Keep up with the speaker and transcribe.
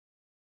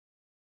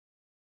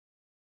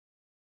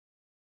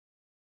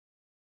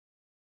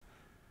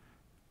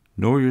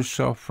Know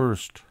yourself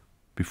first,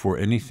 before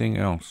anything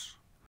else.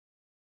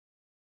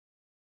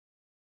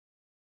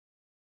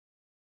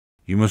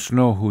 You must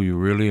know who you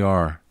really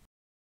are.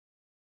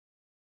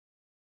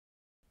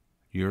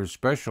 You're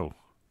special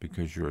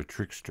because you're a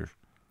trickster.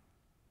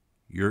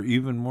 You're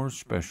even more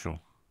special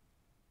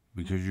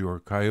because you're a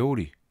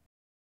coyote.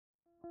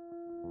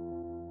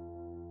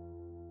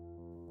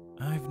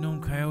 I've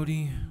known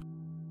Coyote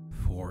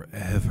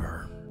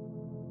forever.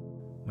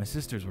 My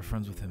sisters were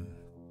friends with him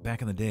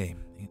back in the day.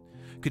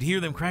 You could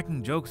hear them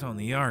cracking jokes on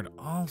the yard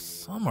all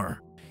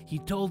summer. He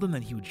told them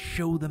that he would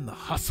show them the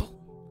hustle,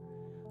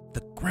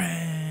 the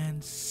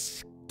grand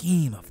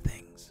scheme of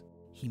things.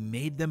 He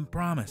made them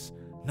promise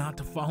not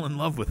to fall in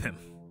love with him.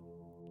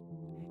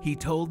 He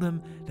told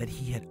them that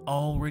he had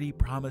already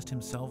promised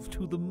himself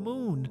to the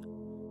moon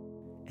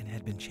and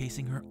had been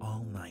chasing her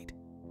all night.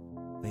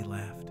 They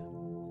laughed.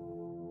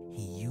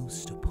 He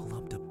used to pull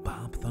up to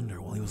Bob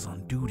Thunder while he was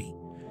on duty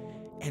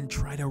and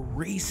try to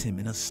race him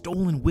in a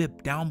stolen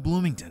whip down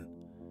Bloomington.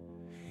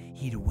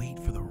 He'd wait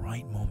for the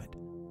right moment,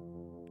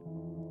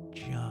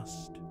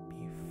 just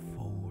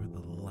before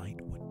the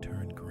light would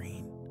turn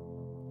green.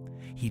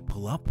 He'd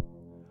pull up,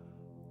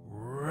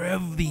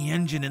 rev the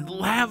engine, and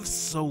laugh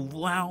so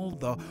loud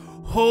the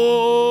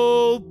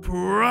whole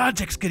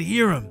projects could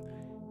hear him,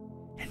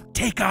 and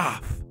take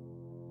off.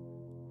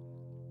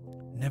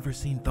 Never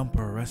seen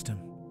Thumper arrest him,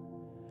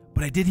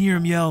 but I did hear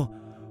him yell,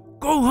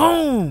 "Go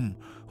home!"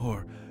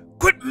 or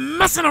 "Quit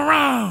messing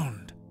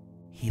around!"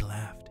 He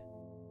laughed.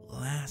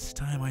 Last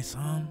time I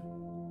saw him,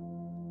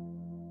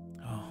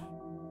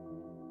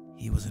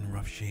 he was in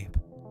rough shape.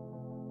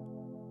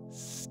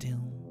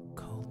 Still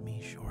called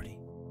me Shorty.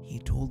 He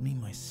told me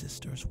my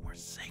sisters were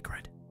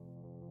sacred,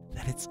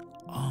 that it's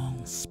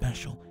all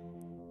special,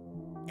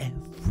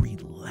 every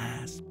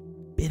last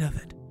bit of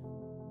it.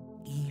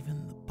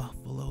 Even the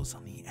buffaloes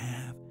on the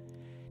Ave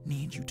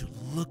need you to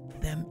look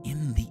them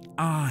in the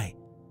eye.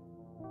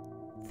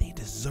 They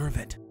deserve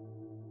it.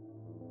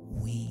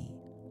 We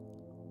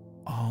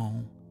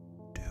all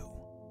do.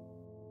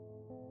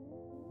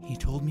 He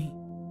told me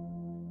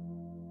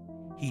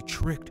he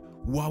tricked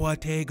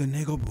Wawatega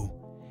Negobu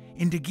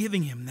into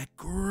giving him that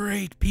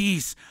great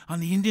piece on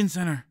the Indian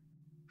Center.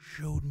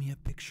 Showed me a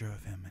picture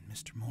of him and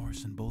Mr.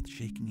 Morrison both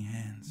shaking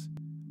hands.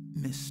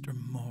 Mr.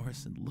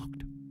 Morrison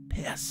looked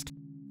pissed.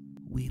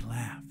 We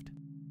laughed.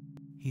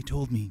 He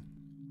told me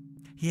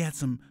he had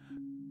some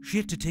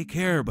shit to take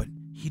care of, but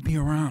he'd be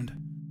around.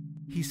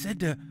 He said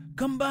to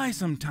come by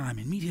sometime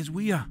and meet his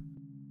Wea.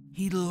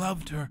 He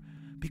loved her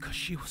because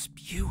she was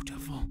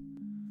beautiful,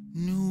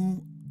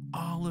 knew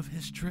all of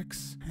his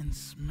tricks, and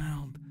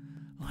smelled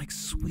like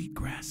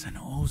sweetgrass and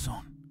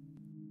ozone.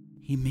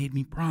 He made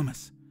me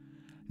promise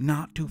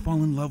not to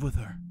fall in love with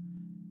her,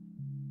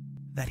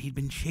 that he'd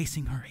been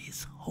chasing her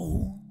his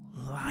whole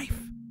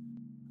life.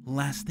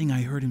 Last thing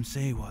I heard him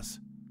say was,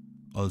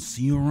 "I'll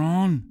see you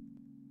around,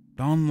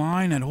 down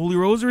line at Holy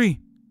Rosary.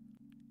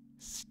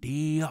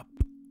 Stay up."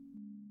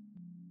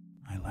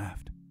 I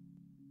laughed.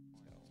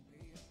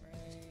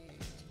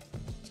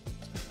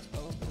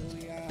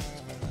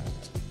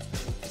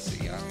 It's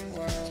a young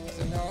world with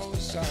an old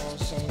soul,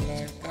 so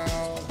let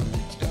go.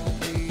 Don't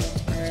be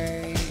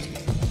afraid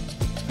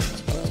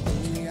of who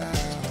we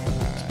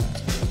are.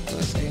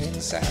 'Cause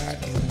inside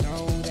you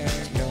know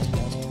that you're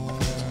more.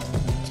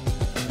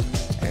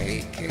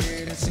 Hey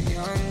kid, it's a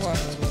young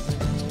world with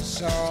an old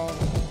soul.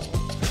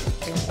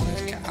 And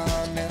when you're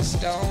on that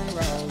stone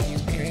road, you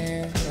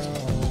can't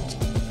grow.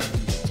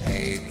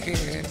 Hey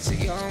kid, it's a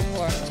young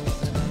world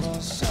with an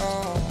old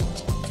soul.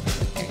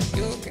 And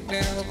you can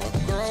never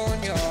grow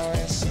in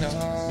your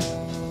snow.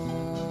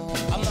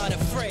 I'm not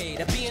afraid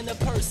of being the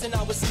person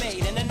I was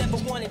made, and I never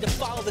wanted to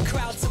follow the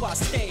crowd, so I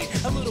stayed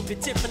a little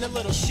bit different, a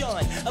little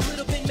shunned, a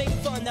little bit made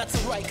fun, that's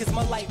alright, cause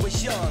my light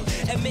was young,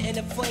 admitting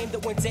a flame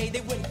that one day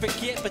they wouldn't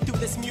forget, but through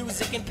this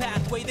music and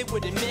pathway they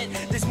would admit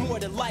there's more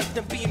to life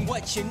than being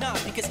what you're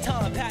not, because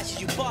time passes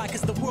you by,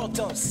 cause the world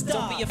don't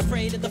stop. Don't be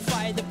afraid of the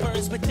fire that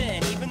burns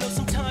within, even though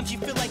sometimes you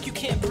feel like you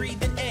can't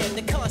breathe it in,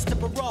 the constant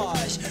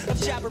barrage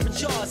of jabbering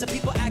jaws of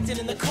people acting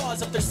in the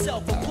cause of their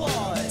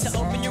self-applause, to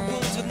open your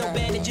wounds with no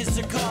bandages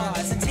or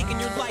gauze, and taking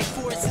your life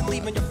force and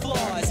leaving your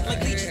flaws,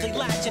 like leeches they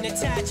latch and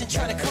attach and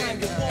try to climb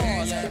your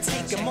walls.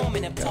 Take a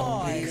moment and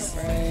pause. Don't be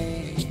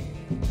afraid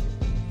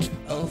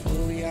of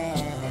who we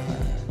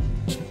are.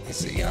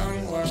 It's a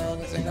young world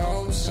with an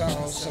old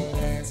soul, so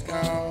let's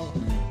go.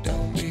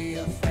 Don't be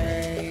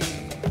afraid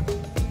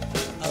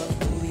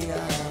of who we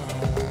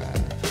are.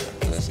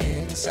 'Cause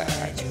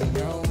inside you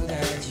know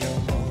that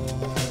you're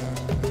more.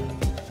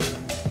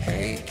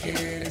 Hey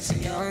kid, it's a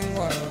young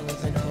world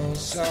with an old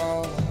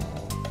soul.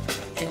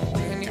 And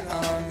when you're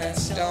on that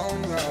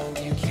stone road,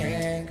 you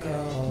can't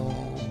grow.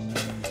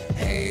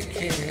 Hey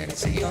kid,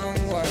 it's a young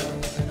world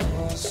with an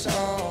old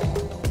soul.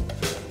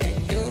 And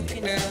you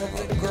can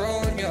never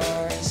grow in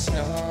your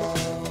snow.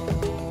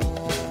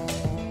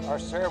 Our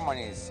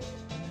ceremonies,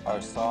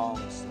 our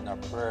songs, and our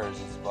prayers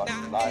is about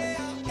life.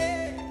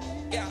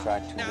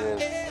 Trying to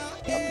live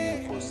a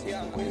beautiful,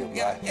 sacred way of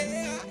life.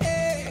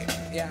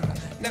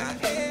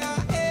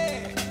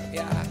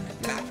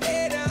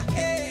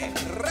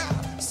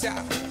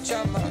 Synopsis,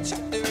 yeah.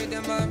 Chop the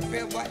rhythm and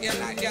feel what you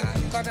like, yeah.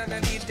 Cut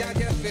underneath, yeah,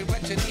 you feel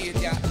what you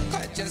need, yeah.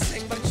 Can't just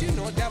sing, but you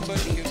know that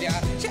believe, yeah.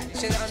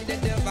 Catch it on